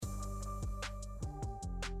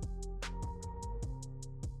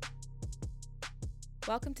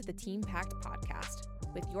Welcome to the Team Pact podcast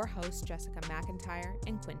with your hosts Jessica McIntyre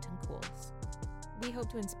and Quentin Cools. We hope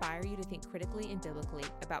to inspire you to think critically and biblically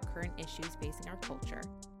about current issues facing our culture,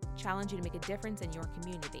 challenge you to make a difference in your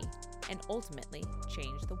community, and ultimately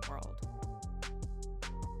change the world.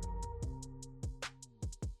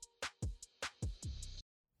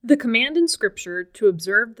 The command in Scripture to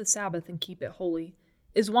observe the Sabbath and keep it holy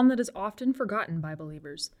is one that is often forgotten by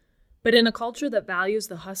believers. But in a culture that values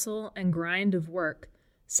the hustle and grind of work,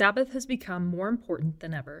 Sabbath has become more important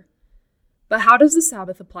than ever. But how does the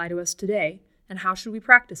Sabbath apply to us today, and how should we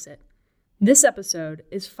practice it? This episode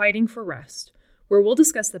is Fighting for Rest, where we'll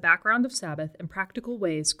discuss the background of Sabbath and practical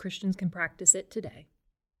ways Christians can practice it today.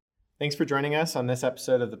 Thanks for joining us on this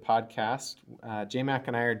episode of the podcast. J-Mac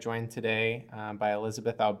and I are joined today by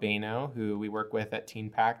Elizabeth Albano, who we work with at Team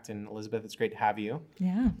Pact. And Elizabeth, it's great to have you.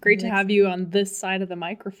 Yeah. Great to have you on this side of the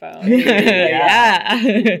microphone. Yeah.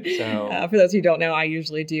 So, for those who don't know, I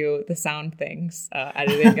usually do the sound things,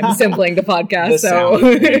 editing and assembling the podcast.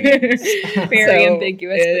 Very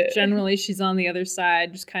ambiguous, but generally she's on the other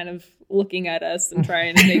side, just kind of looking at us and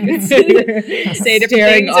trying to make it say different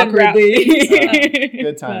staring things awkwardly.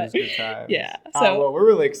 Good times. Yeah. Well, we're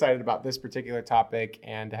really excited about this particular topic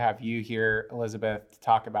and to have you here, Elizabeth, to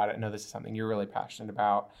talk about it. I know this is something you're really passionate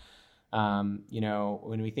about.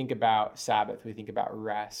 When we think about Sabbath, we think about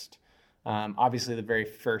rest. Obviously, the very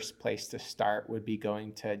first place to start would be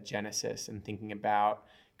going to Genesis and thinking about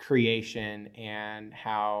creation and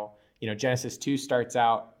how Genesis 2 starts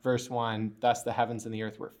out, verse 1, thus the heavens and the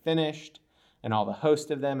earth were finished, and all the host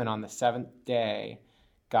of them, and on the seventh day,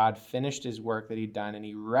 God finished his work that he'd done, and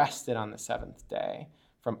he rested on the seventh day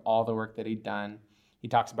from all the work that he'd done. He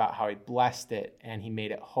talks about how he blessed it, and he made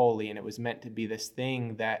it holy, and it was meant to be this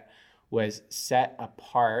thing that was set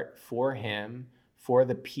apart for him, for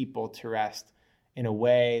the people to rest in a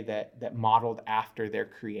way that modeled after their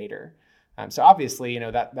creator. So obviously,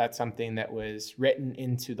 that's something that was written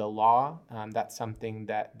into the law. That's something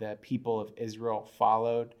that the people of Israel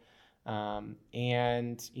followed. As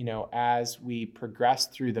we progress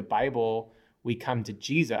through the Bible, we come to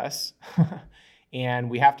Jesus and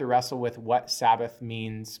we have to wrestle with what Sabbath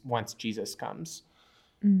means once Jesus comes.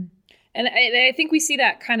 And I think we see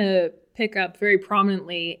that kind of pick up very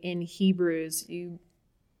prominently in Hebrews. You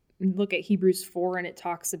look at Hebrews 4 and it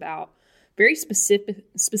talks about very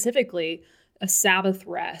specifically a Sabbath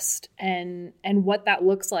rest and what that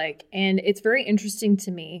looks like. And it's very interesting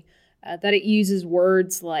to me that it uses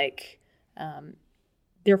words like,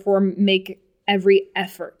 therefore make every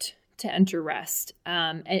effort to enter rest,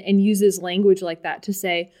 and uses language like that to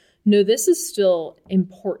say, no, this is still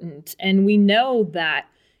important. And we know that,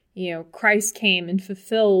 Christ came and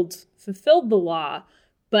fulfilled the law,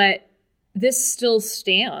 but this still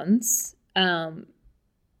stands.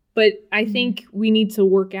 But I think we need to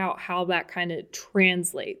work out how that kind of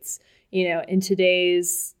translates, in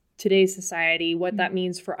today's society, what that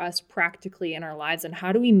means for us practically in our lives, and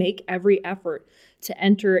how do we make every effort to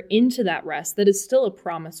enter into that rest that is still a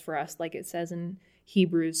promise for us, like it says in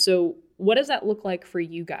Hebrews. So what does that look like for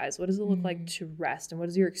you guys? What does it look like to rest? And what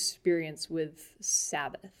is your experience with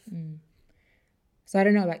Sabbath? So I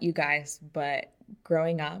don't know about you guys, but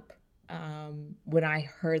growing up, when I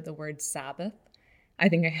heard the word Sabbath, I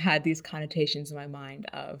think I had these connotations in my mind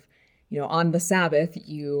of, on the Sabbath,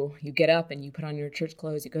 you get up and you put on your church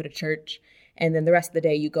clothes, you go to church, and then the rest of the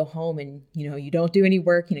day you go home and, you don't do any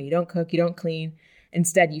work, you don't cook, you don't clean.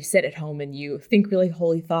 Instead, you sit at home and you think really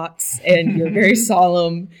holy thoughts and you're very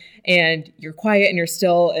solemn and you're quiet and you're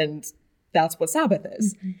still, and that's what Sabbath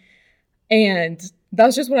is. Mm-hmm. And that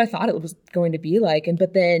was just what I thought it was going to be like.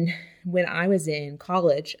 But then when I was in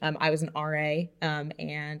college, I was an RA,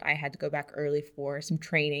 and I had to go back early for some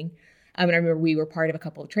training. And I remember we were part of a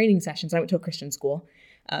couple of training sessions. I went to a Christian school,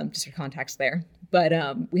 just for context there. But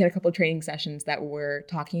we had a couple of training sessions that were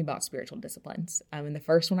talking about spiritual disciplines. And the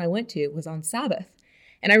first one I went to was on Sabbath.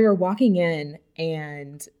 And I remember walking in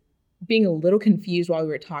and being a little confused while we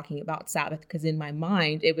were talking about Sabbath, because in my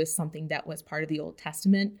mind, it was something that was part of the Old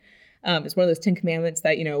Testament. It's one of those 10 commandments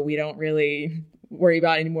that, we don't really worry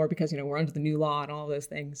about anymore because, we're under the new law and all those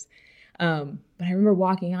things. But I remember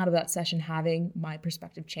walking out of that session having my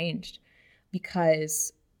perspective changed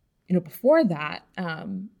because, before that,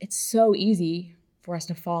 it's so easy for us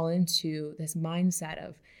to fall into this mindset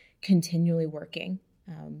of continually working.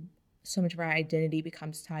 So much of our identity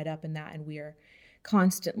becomes tied up in that, and we are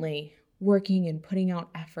constantly working and putting out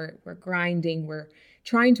effort. We're grinding. We're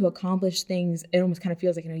trying to accomplish things. It almost kind of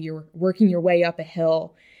feels like, you're working your way up a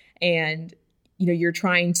hill and, you're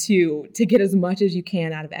trying to get as much as you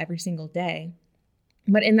can out of every single day.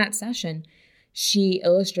 But in that session, she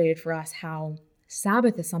illustrated for us how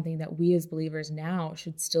Sabbath is something that we as believers now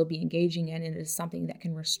should still be engaging in, and it is something that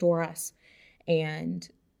can restore us and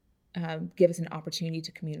give us an opportunity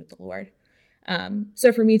to commune with the Lord.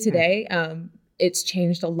 So for me today, it's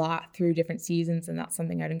changed a lot through different seasons, and that's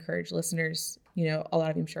something I'd encourage listeners. You know, a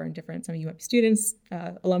lot of you I'm sure are different. Some of you might be students,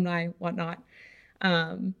 alumni, whatnot.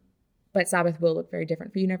 But Sabbath will look very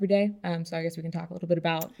different for you in every day. So I guess we can talk a little bit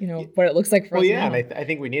about, you know, what it looks like for us now. And I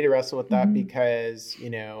think we need to wrestle with that because, you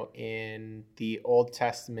know, in the Old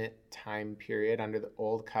Testament time period under the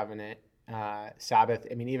Old Covenant, Sabbath,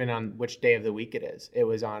 I mean, even on which day of the week it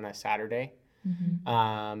was on a Saturday.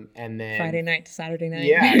 And then Friday night to Saturday night.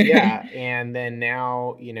 Yeah. And then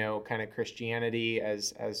now, you know, kind of Christianity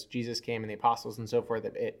as Jesus came and the apostles and so forth,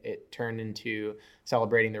 it turned into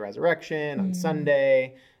celebrating the resurrection on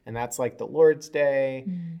Sunday. And that's like the Lord's Day.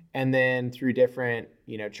 And then through different,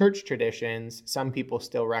 you know, church traditions, some people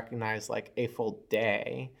still recognize like a full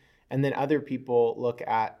day. And then other people look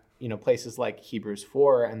at, you know, places like Hebrews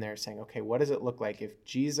 4, and they're saying, okay, what does it look like if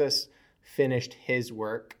Jesus finished his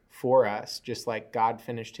work for us, just like God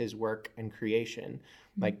finished his work in creation?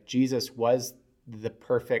 Like Jesus was the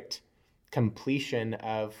perfect completion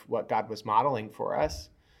of what God was modeling for us.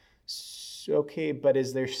 So, okay, but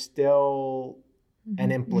is there still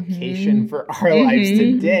an implication for our lives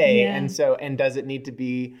today? And does it need to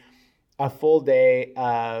be a full day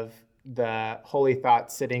of the holy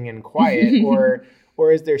thoughts sitting in quiet,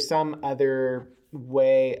 or is there some other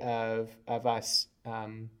way of us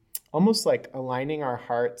almost like aligning our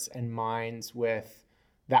hearts and minds with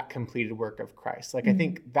that completed work of Christ? Like I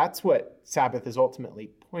think that's what Sabbath is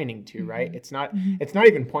ultimately pointing to, right? It's not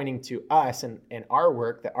even pointing to us and our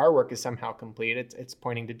work, that our work is somehow complete. It's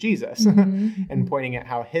pointing to Jesus and pointing at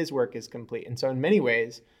how his work is complete. And so in many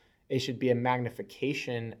ways, it should be a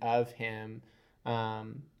magnification of him.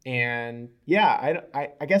 And yeah,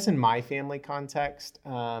 I guess in my family context,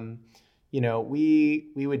 you know, we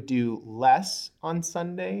would do less on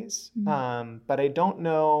Sundays, but I don't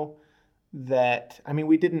know that, I mean,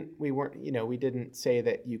 we didn't say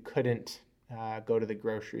that you couldn't go to the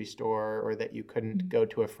grocery store, or that you couldn't go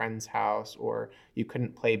to a friend's house, or you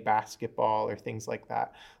couldn't play basketball or things like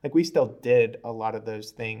that. Like we still did a lot of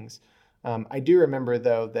those things. I do remember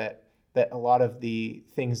though that a lot of the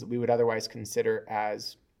things that we would otherwise consider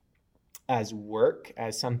as work,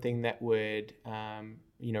 as something that would,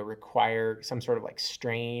 you know, require some sort of like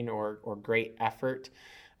strain or great effort,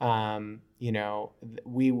 you know,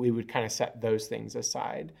 we would kind of set those things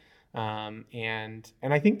aside. And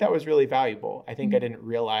I think that was really valuable. I think I didn't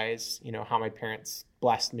realize, you know, how my parents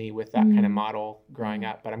blessed me with that kind of model growing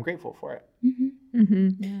up, but I'm grateful for it.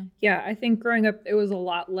 Yeah, I think growing up, it was a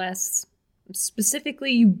lot less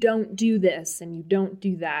specifically, you don't do this and you don't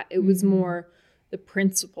do that. It was more the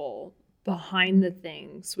principle behind the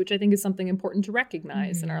things, which I think is something important to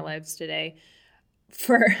recognize in our lives today.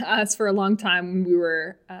 For us, for a long time, when we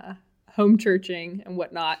were home churching and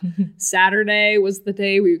whatnot, Saturday was the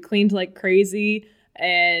day we cleaned like crazy,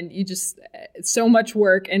 and you just, so much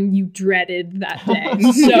work, and you dreaded that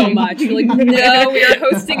day so much. You're like, no, we are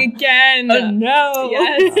hosting again. Oh, no.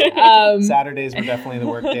 Yes. Saturdays were definitely the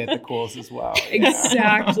work day at the Cools as well.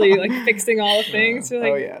 Exactly. Like fixing all the things. You're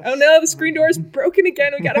like, yes. oh no, the screen door is broken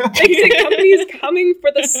again. We got to fix it. Company is coming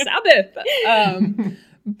for the Sabbath.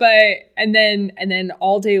 And then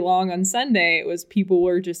all day long on Sunday, it was people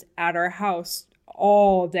were just at our house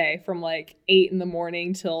all day from like 8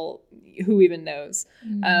 a.m. till who even knows.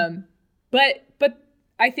 But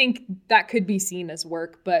I think that could be seen as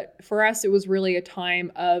work. But for us, it was really a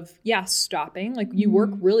time of, stopping. Like you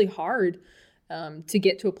work really hard to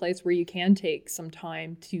get to a place where you can take some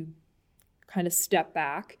time to kind of step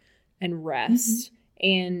back and rest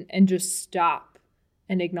and just stop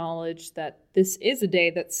and acknowledge that this is a day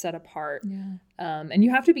that's set apart. And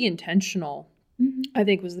you have to be intentional. I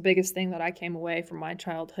think was the biggest thing that I came away from my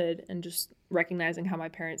childhood, and just recognizing how my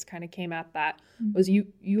parents kind of came at that was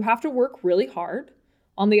you have to work really hard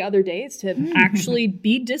on the other days to actually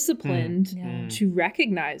be disciplined to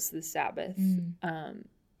recognize the Sabbath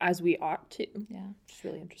as we ought to. It's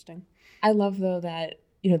really interesting. I love though that,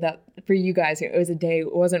 you know, that for you guys, it was a day,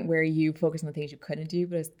 it wasn't where you focused on the things you couldn't do,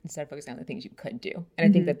 but instead focusing on the things you could do. And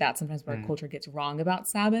I think that that's sometimes where our culture gets wrong about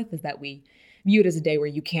Sabbath, is that we view it as a day where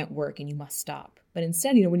you can't work and you must stop. But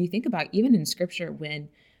instead, you know, when you think about even in scripture, when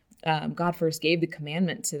God first gave the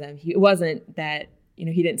commandment to them, it wasn't that, you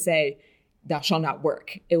know, he didn't say, thou shalt not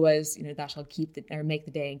work. It was, you know, thou shalt make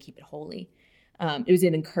the day and keep it holy. It was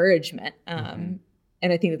an encouragement. And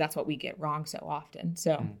I think that that's what we get wrong so often.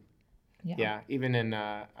 So, Yeah. Even in,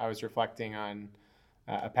 I was reflecting on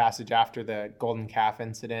a passage after the golden calf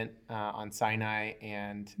incident on Sinai,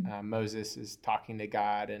 and Moses is talking to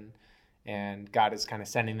God, and God is kind of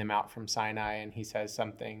sending them out from Sinai, and he says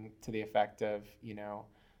something to the effect of,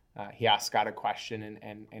 he asks God a question,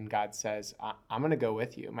 and God says, I'm going to go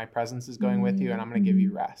with you. My presence is going with you, and I'm going to give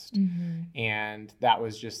you rest. Mm-hmm. And that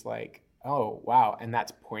was just like, oh, wow. And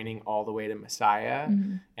that's pointing all the way to Messiah.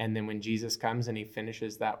 Mm-hmm. And then when Jesus comes and he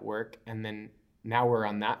finishes that work, and then now we're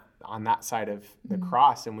on that side of the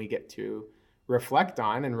cross, and we get to reflect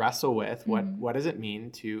on and wrestle with what does it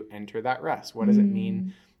mean to enter that rest? What does it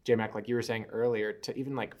mean, J-Mac, like you were saying earlier, to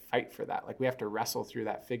even like fight for that? Like we have to wrestle through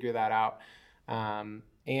that, figure that out.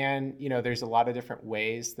 And there's a lot of different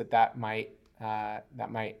ways that might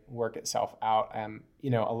work itself out. A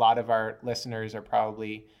lot of our listeners are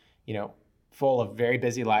probably, full of very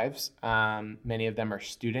busy lives. Many of them are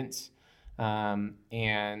students. And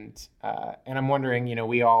I'm wondering,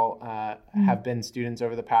 we all have been students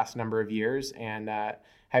over the past number of years, and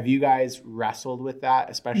have you guys wrestled with that,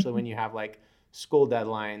 especially when you have like school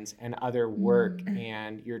deadlines and other work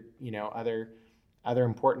and your, other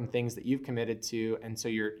important things that you've committed to, and so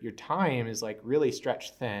your time is like really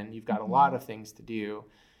stretched thin. You've got a lot of things to do.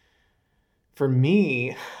 For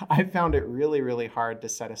me, I found it really, really hard to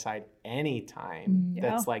set aside any time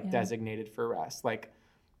that's designated for rest. Like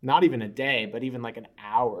not even a day, but even like an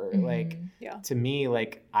hour. To me,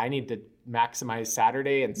 like I need to maximize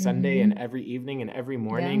Saturday and Sunday and every evening and every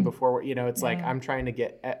morning before, it's like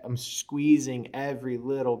I'm squeezing every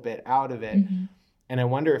little bit out of it. And I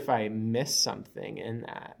wonder if I missed something in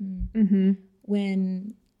that.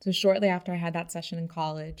 So shortly after I had that session in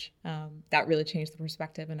college, that really changed the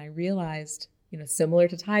perspective. And I realized, similar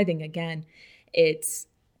to tithing, again, it's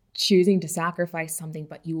choosing to sacrifice something,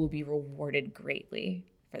 but you will be rewarded greatly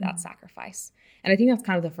for that sacrifice. And I think that's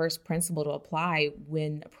kind of the first principle to apply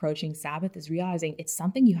when approaching Sabbath, is realizing it's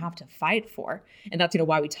something you have to fight for. And that's,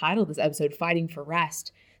 why we titled this episode, Fighting for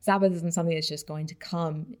Rest. Sabbath isn't something that's just going to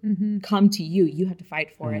come to you. You have to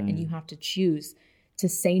fight for it, and you have to choose to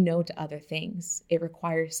say no to other things. It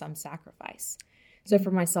requires some sacrifice. So for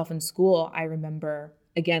myself in school, I remember,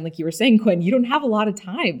 again, like you were saying, Quinn, you don't have a lot of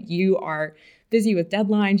time. You are busy with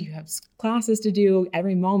deadlines. You have classes to do.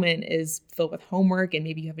 Every moment is filled with homework, and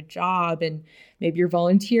maybe you have a job, and maybe you're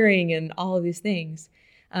volunteering and all of these things.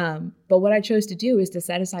 But what I chose to do is to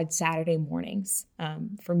set aside Saturday mornings.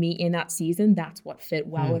 For me in that season, that's what fit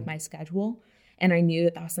well with my schedule. And I knew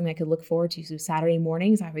that was something I could look forward to. So Saturday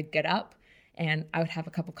mornings, I would get up and I would have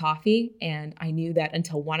a cup of coffee. And I knew that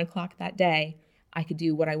until 1:00 that day, I could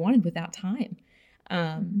do what I wanted with that time.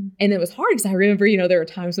 And it was hard because I remember, there were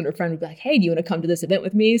times when a friend would be like, hey, do you want to come to this event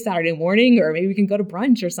with me Saturday morning? Or maybe we can go to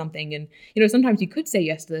brunch or something. And, sometimes you could say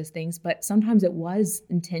yes to those things, but sometimes it was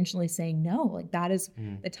intentionally saying no. Like that is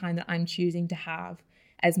the time that I'm choosing to have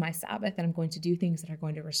as my Sabbath, and I'm going to do things that are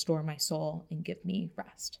going to restore my soul and give me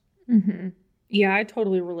rest. Yeah, I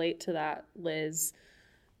totally relate to that, Liz.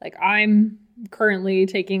 Like I'm currently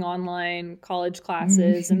taking online college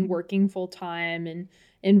classes and working full time and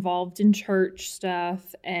involved in church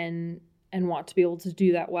stuff, and want to be able to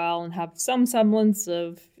do that well and have some semblance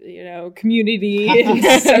of, community and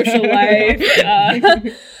social life.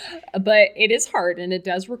 But it is hard, and it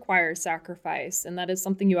does require sacrifice. And that is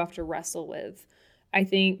something you have to wrestle with. I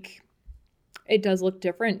think it does look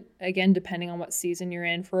different, again, depending on what season you're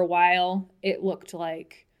in. For a while, it looked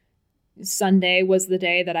like Sunday was the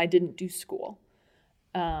day that I didn't do school.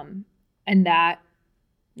 And that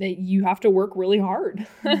you have to work really hard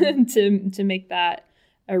to make that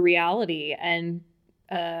a reality. And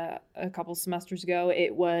a couple semesters ago,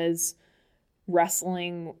 it was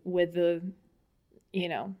wrestling with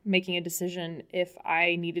making a decision if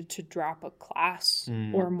I needed to drop a class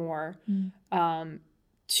or more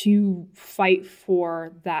to fight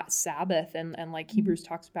for that Sabbath. And like Hebrews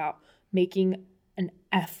talks about, making an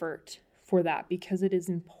effort for that because it is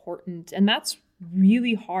important. And that's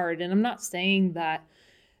really hard. And I'm not saying that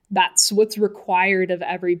that's what's required of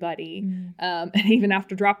everybody. And even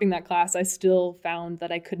after dropping that class, I still found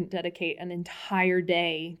that I couldn't dedicate an entire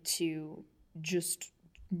day to just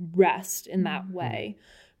rest in that way.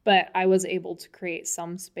 But I was able to create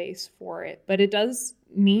some space for it. But it does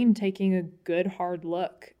mean taking a good hard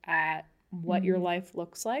look at what your life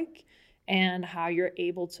looks like and how you're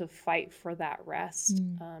able to fight for that rest.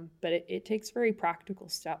 But it takes very practical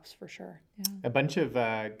steps for sure. Yeah. A bunch of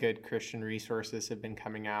good Christian resources have been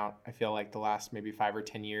coming out, I feel like the last maybe 5 or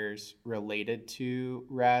 10 years, related to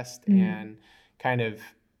rest and kind of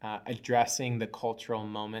addressing the cultural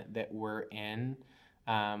moment that we're in,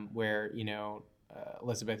 where,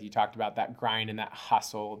 Elizabeth, you talked about that grind and that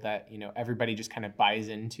hustle that, everybody just kind of buys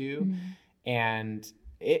into. and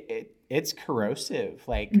it's corrosive,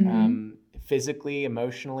 like physically,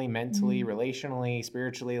 emotionally, mentally, relationally,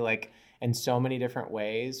 spiritually, like in so many different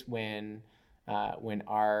ways when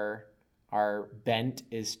our bent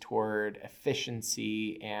is toward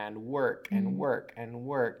efficiency and work and work and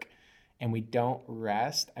work, and we don't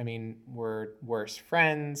rest. I mean, we're worse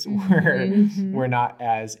friends. We're not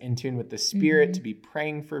as in tune with the Spirit to be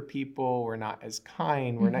praying for people. We're not as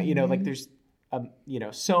kind. We're not, like there's,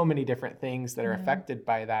 so many different things that are affected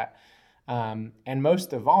by that. And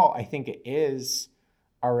most of all, I think it is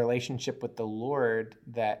our relationship with the Lord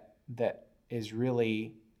that is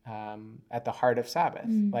really at the heart of Sabbath.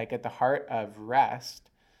 Like at the heart of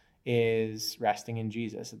rest is resting in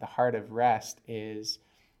Jesus. At the heart of rest is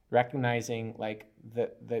recognizing like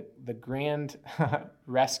the grand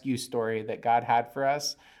rescue story that God had for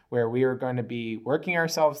us, where we were going to be working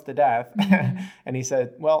ourselves to death. And he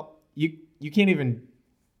said, well, you can't even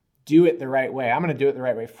do it the right way. I'm going to do it the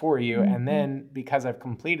right way for you. And then because I've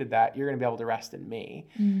completed that, you're going to be able to rest in me.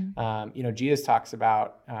 Jesus talks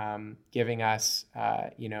about giving us,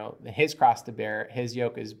 his cross to bear, his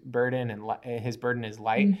yoke is burden and his burden is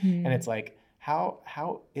light. And it's like,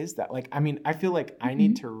 how is that? Like, I mean, I feel like I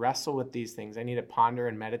need to wrestle with these things. I need to ponder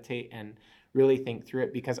and meditate and really think through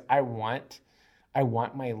it, because I want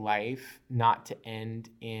my life not to end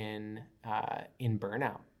in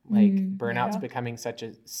burnout. Like burnout's becoming such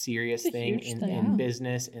a serious thing in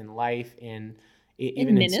business, in life, even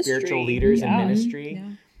in spiritual leaders in ministry.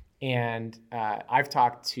 Yeah. And I've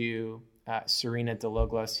talked to Serena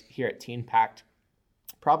DeLoglos here at Teen Pact.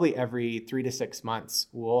 Probably every 3 to 6 months,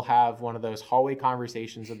 we'll have one of those hallway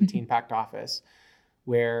conversations at the Teen Pact office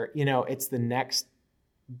where, it's the next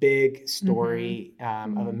big story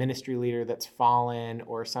of a ministry leader that's fallen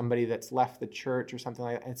or somebody that's left the church or something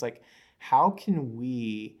like that. And it's like, how can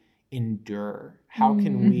we endure? How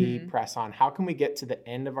can we press on? How can we get to the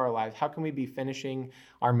end of our lives? How can we be finishing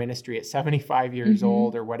our ministry at 75 years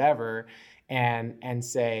old or whatever and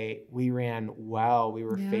say, we ran well, we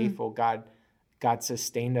were faithful, God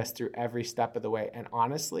sustained us through every step of the way. And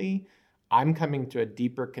honestly, I'm coming to a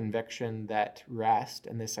deeper conviction that rest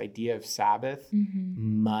and this idea of Sabbath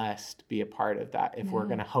must be a part of that if we're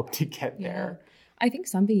going to hope to get there. I think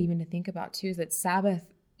something even to think about too is that Sabbath,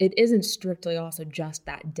 it isn't strictly also just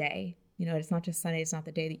that day. It's not just Sunday. It's not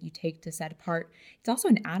the day that you take to set apart. It's also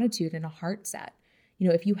an attitude and a heart set.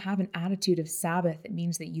 If you have an attitude of Sabbath, it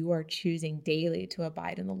means that you are choosing daily to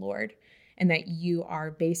abide in the Lord, and that you are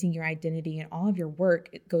basing your identity and all of your work,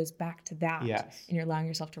 it goes back to that. Yes. And you're allowing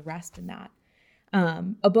yourself to rest in that.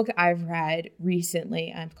 A book that I've read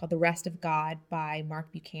recently called The Rest of God by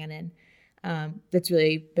Mark Buchanan. That's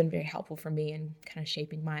really been very helpful for me in kind of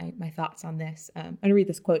shaping my thoughts on this. I'm going to read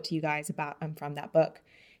this quote to you guys about from that book.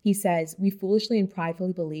 He says, "We foolishly and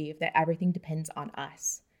pridefully believe that everything depends on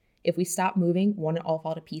us. If we stop moving, won't it all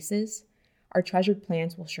fall to pieces? Our treasured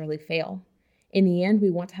plans will surely fail. In the end, we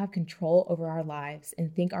want to have control over our lives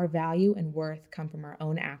and think our value and worth come from our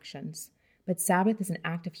own actions. But Sabbath is an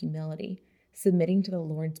act of humility, submitting to the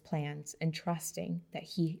Lord's plans and trusting that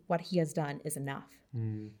what he has done is enough."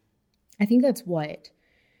 I think that's what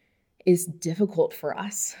is difficult for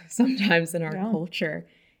us sometimes in our culture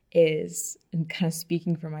is, and kind of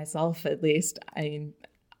speaking for myself at least,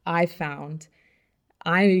 I found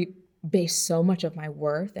I base so much of my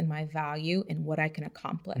worth and my value in what I can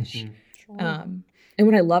accomplish. And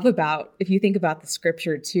what I love about, if you think about the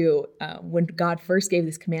scripture too, when God first gave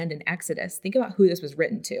this command in Exodus, think about who this was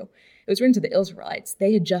written to. It was written to the Israelites.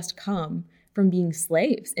 They had just come from being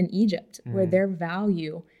slaves in Egypt, where their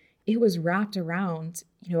value, it was wrapped around,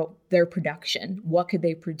 their production. What could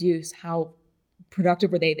they produce? How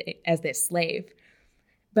productive were they as their slave?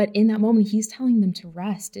 But in that moment, he's telling them to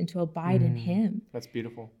rest and to abide in him. That's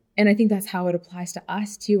beautiful. And I think that's how it applies to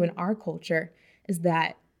us too in our culture, is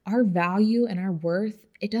that our value and our worth,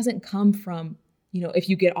 it doesn't come from, if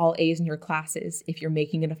you get all A's in your classes, if you're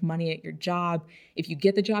making enough money at your job, if you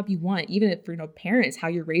get the job you want, even if for parents, how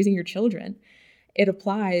you're raising your children. It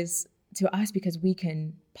applies to us because we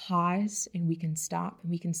can pause and we can stop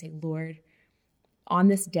and we can say, Lord, on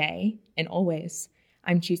this day and always,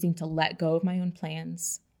 I'm choosing to let go of my own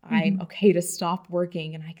plans. I'm okay to stop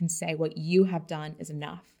working, and I can say what you have done is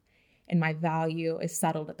enough. And my value is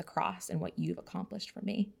settled at the cross and what you've accomplished for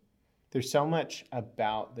me. There's so much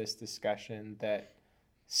about this discussion that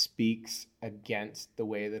speaks against the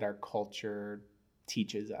way that our culture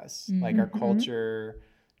teaches us. Like our culture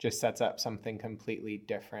just sets up something completely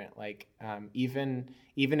different. Like even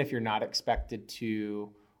if you're not expected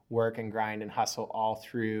to work and grind and hustle all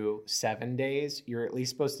through 7 days. You're at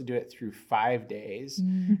least supposed to do it through 5 days.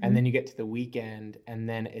 And then you get to the weekend and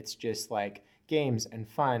then it's just like games and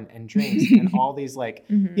fun and drinks and all these like,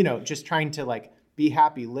 you know, just trying to like be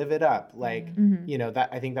happy, live it up. Like, you know, that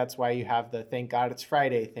I think that's why you have the thank God it's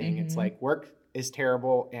Friday thing. It's like work is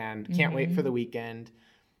terrible and can't wait for the weekend.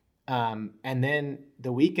 And then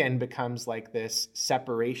the weekend becomes like this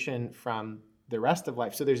separation from the rest of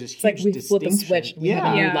life. So there's this huge we distinction. flip a switch. We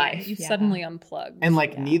have a new life. You've suddenly unplugged. And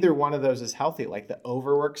like neither one of those is healthy. Like the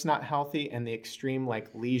overwork's not healthy and the extreme like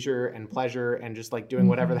leisure and pleasure and just like doing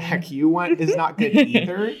whatever the heck you want is not good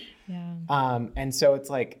either. And so it's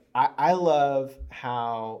like, I love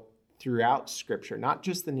how throughout scripture, not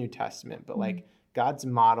just the New Testament, but like God's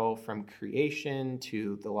model from creation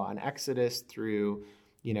to the law in Exodus through,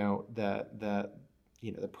 you know, the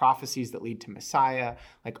prophecies that lead to Messiah,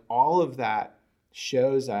 like all of that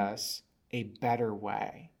shows us a better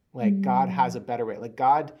way. Like God has a better way. Like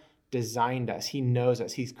God designed us. He knows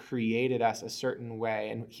us. He's created us a certain way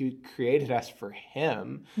and he created us for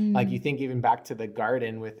him. Like you think even back to the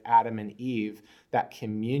garden with Adam and Eve, that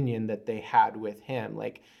communion that they had with him,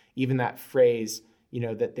 like even that phrase, you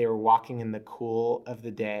know, that they were walking in the cool of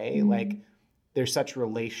the day, like there's such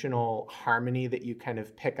relational harmony that you kind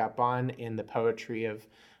of pick up on in the poetry of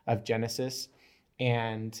Genesis.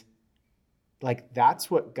 And like,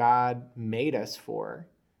 that's what God made us for.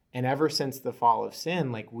 And ever since the fall of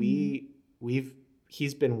sin, like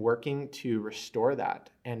he's been working to restore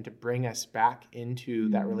that and to bring us back into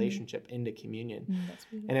that relationship, into communion.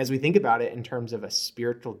 And as we think about it in terms of a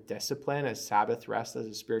spiritual discipline, as Sabbath rest as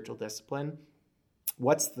a spiritual discipline,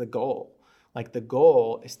 what's the goal? Like the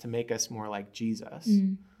goal is to make us more like Jesus.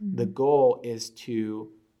 The goal is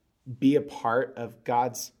to be a part of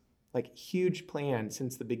God's like huge plan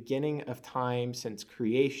since the beginning of time, since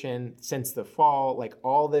creation, since the fall. Like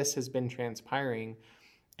all this has been transpiring.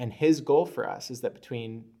 And his goal for us is that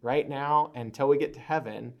between right now until we get to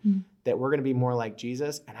heaven, that we're going to be more like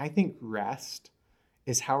Jesus. And I think rest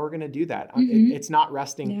is how we're going to do that. It's not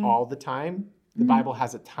resting all the time. The Bible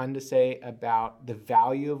has a ton to say about the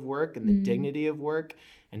value of work and the dignity of work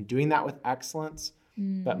and doing that with excellence.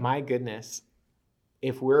 But my goodness,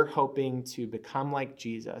 if we're hoping to become like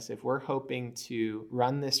Jesus, if we're hoping to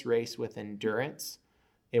run this race with endurance,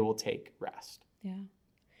 it will take rest. Yeah.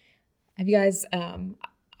 Have you guys,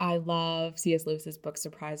 I love C.S. Lewis's book,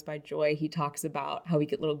 Surprised by Joy. He talks about how we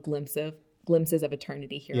get little glimpses of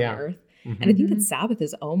eternity here on earth. And I think that Sabbath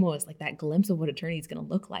is almost like that glimpse of what eternity is going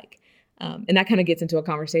to look like. And that kind of gets into a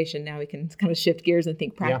conversation. Now we can kind of shift gears and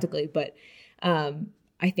think practically. But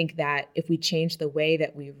I think that if we change the way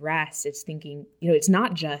that we rest, it's thinking, you know, it's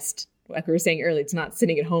not just, like we were saying earlier, it's not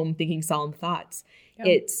sitting at home thinking solemn thoughts.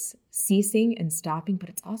 It's ceasing and stopping, but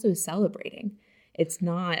it's also celebrating. It's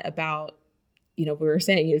not about, you know, we were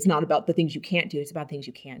saying it's not about the things you can't do. It's about things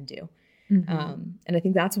you can do. And I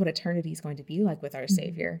think that's what eternity is going to be like with our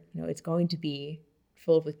Savior. You know, it's going to be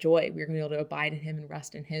filled with joy. We're going to be able to abide in him and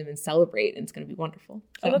rest in him and celebrate. And it's going to be wonderful.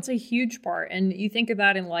 So that's a huge part. And you think of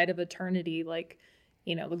that in light of eternity, like,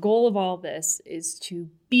 you know, the goal of all this is to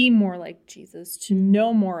be more like Jesus, to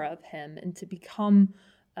know more of him and to become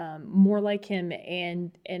more like him.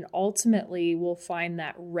 And ultimately we'll find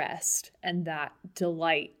that rest and that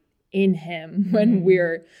delight in him when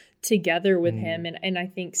we're together with him. And I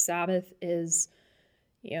think Sabbath is,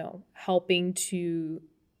 you know, helping to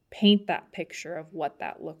paint that picture of what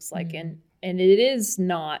that looks like. And it is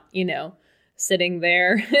not, you know, sitting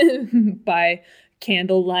there by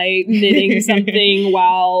candlelight knitting something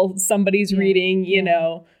while somebody's reading, you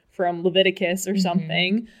know, from Leviticus or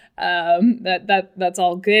something. That's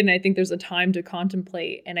all good. And I think there's a time to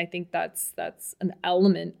contemplate. And I think that's an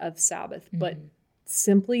element of Sabbath, but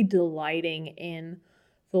simply delighting in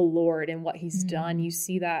the Lord and what he's done. You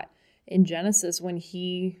see that in Genesis when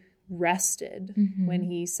he rested, when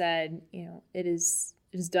he said, you know, it is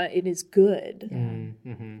done, it is good.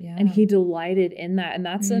 And he delighted in that. And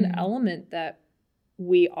that's an element that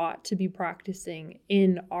we ought to be practicing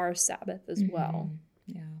in our Sabbath as well.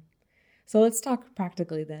 Yeah. So let's talk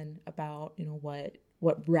practically then about, you know,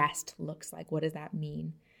 what rest looks like. What does that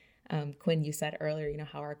mean? Quinn, you said earlier, you know,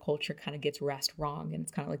 how our culture kind of gets rest wrong. And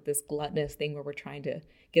it's kind of like this gluttonous thing where we're trying to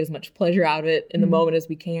get as much pleasure out of it in the moment as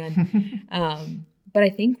we can. But I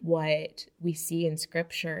think what we see in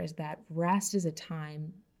scripture is that rest is a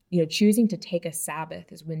time, you know, choosing to take a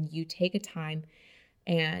Sabbath is when you take a time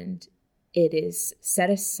and it is set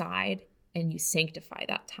aside and you sanctify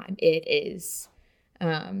that time. It is,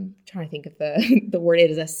 trying to think of the word, it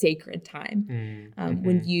is a sacred time.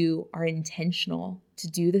 When you are intentional to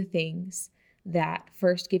do the things that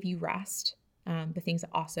first give you rest but things that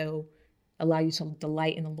also allow you to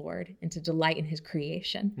delight in the Lord and to delight in his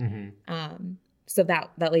creation. So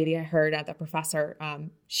that lady I heard, the professor,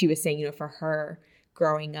 she was saying, you know, for her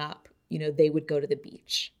growing up, you know, they would go to the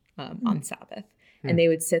beach on Sabbath and they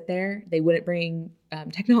would sit there. They wouldn't bring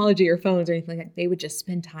technology or phones or anything like that. They would just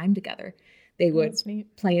spend time together. They would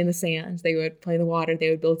play in the sands. They would play in the water. They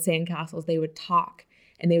would build sandcastles. They would talk,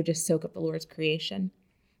 and they would just soak up the Lord's creation.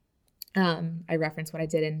 I referenced what I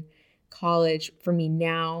did in college. For me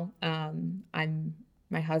now,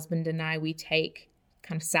 my husband and I, we take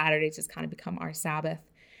kind of Saturdays has kind of become our Sabbath.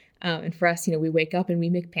 And for us, you know, we wake up and we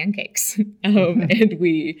make pancakes and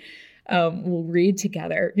we will read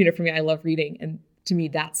together. You know, for me, I love reading. And to me,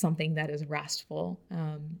 that's something that is restful.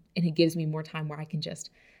 And it gives me more time where I can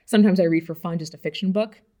sometimes I read for fun, just a fiction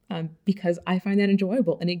book, because I find that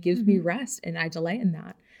enjoyable and it gives me rest and I delight in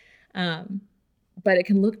that. But it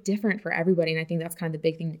can look different for everybody. And I think that's kind of the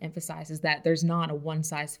big thing to emphasize is that there's not a one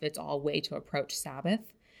size fits all way to approach Sabbath.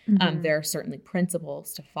 There are certainly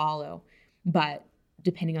principles to follow, but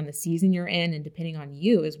depending on the season you're in and depending on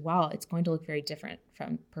you as well, it's going to look very different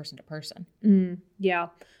from person to person. Yeah,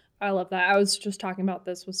 I love that. I was just talking about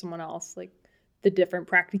this with someone else, like the different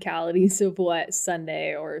practicalities of what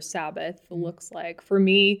Sunday or Sabbath looks like. For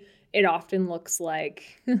me, it often looks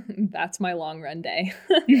like that's my long run day.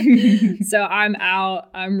 So I'm out,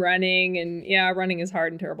 I'm running, and yeah, running is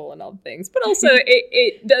hard and terrible and all the things, but also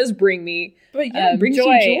it does bring me brings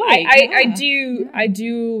joy. You joy. I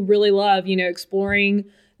do really love, you know, exploring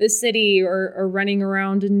the city or running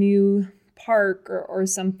around a new park or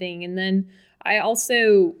something. And then I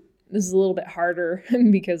also, this is a little bit harder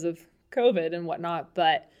because of COVID and whatnot,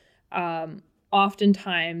 but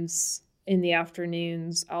oftentimes in the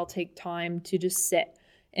afternoons, I'll take time to just sit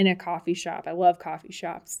in a coffee shop. I love coffee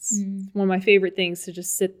shops. It's one of my favorite things to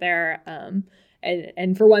just sit there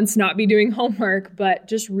and for once not be doing homework, but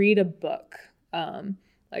just read a book.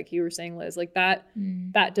 Like you were saying, Liz, like that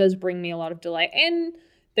does bring me a lot of delight. And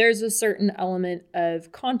there's a certain element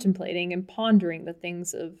of contemplating and pondering the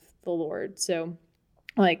things of the Lord. So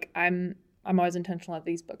like I'm always intentional that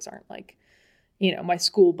these books aren't like, you know, my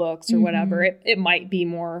school books or whatever. It might be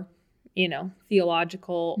more, you know,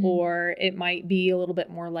 theological, or it might be a little bit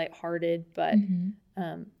more lighthearted, but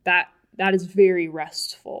that is very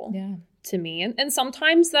restful to me. And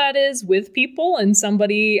sometimes that is with people and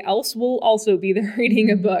somebody else will also be there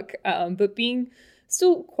reading a book, but being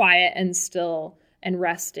still quiet and still and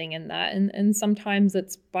resting in that. And sometimes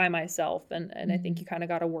it's by myself. And I think you kind of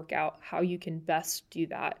got to work out how you can best do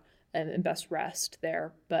that and best rest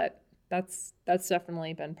there. But that's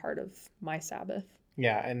definitely been part of my Sabbath.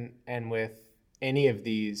 Yeah, and with any of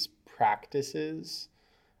these practices,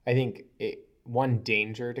 I think one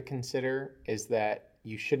danger to consider is that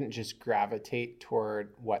you shouldn't just gravitate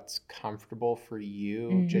toward what's comfortable for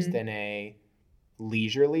you just in a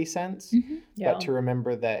leisurely sense, but to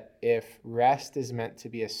remember that if rest is meant to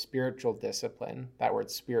be a spiritual discipline, that word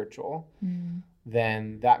spiritual,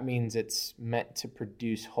 then that means it's meant to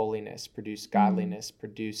produce holiness, produce godliness,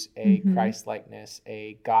 produce a Christ-likeness,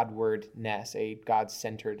 a Godwardness, a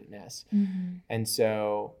God-centeredness. And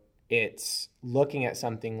so it's looking at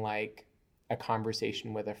something like a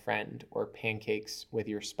conversation with a friend or pancakes with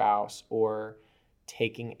your spouse or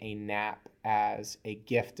taking a nap as a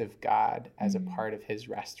gift of God, as a part of his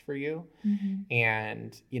rest for you.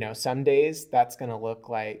 And, you know, some days that's going to look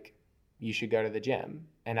like you should go to the gym,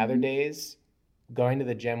 and other days going to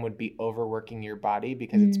the gym would be overworking your body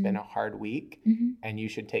because it's been a hard week and you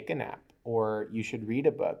should take a nap, or you should read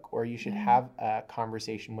a book, or you should have a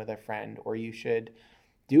conversation with a friend, or you should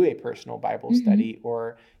do a personal Bible study,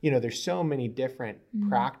 or, you know, there's so many different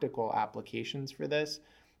practical applications for this.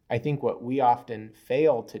 I think what we often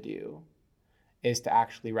fail to do is to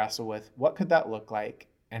actually wrestle with what could that look like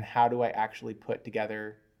and how do I actually put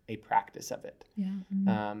together a practice of it.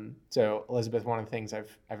 So Elizabeth, one of the things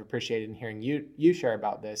I've appreciated in hearing you share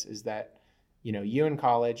about this is that, you know, you in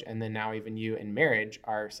college and then now even you in marriage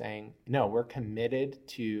are saying, no, we're committed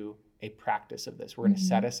to a practice of this. We're going to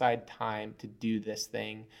set aside time to do this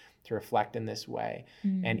thing, to reflect in this way.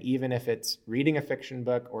 And even if it's reading a fiction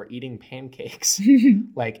book or eating pancakes,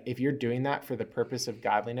 like if you're doing that for the purpose of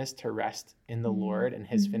godliness, to rest in the Lord and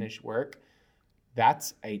his finished work,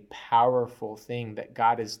 that's a powerful thing that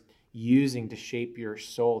God is using to shape your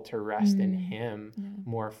soul to rest in him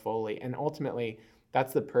more fully. And ultimately,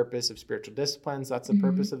 that's the purpose of spiritual disciplines. That's the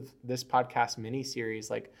purpose of this podcast mini series.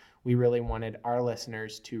 Like, we really wanted our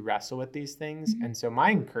listeners to wrestle with these things. And so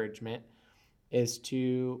my encouragement is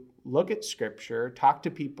to look at scripture, talk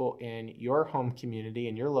to people in your home community,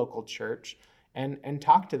 in your local church, and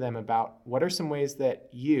talk to them about what are some ways that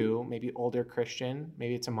you, maybe older Christian,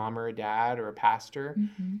 maybe it's a mom or a dad or a pastor,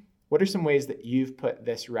 what are some ways that you've put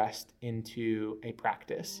this rest into a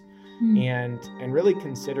practice? And really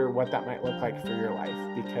consider what that might look like for your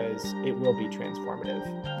life, because it will be transformative.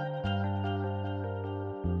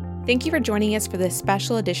 Thank you for joining us for this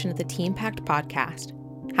special edition of the TeamPact podcast.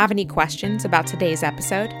 Have any questions about today's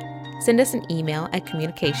episode? Send us an email at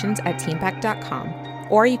communications@teampact.com,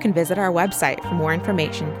 or you can visit our website for more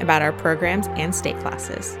information about our programs and state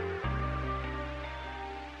classes.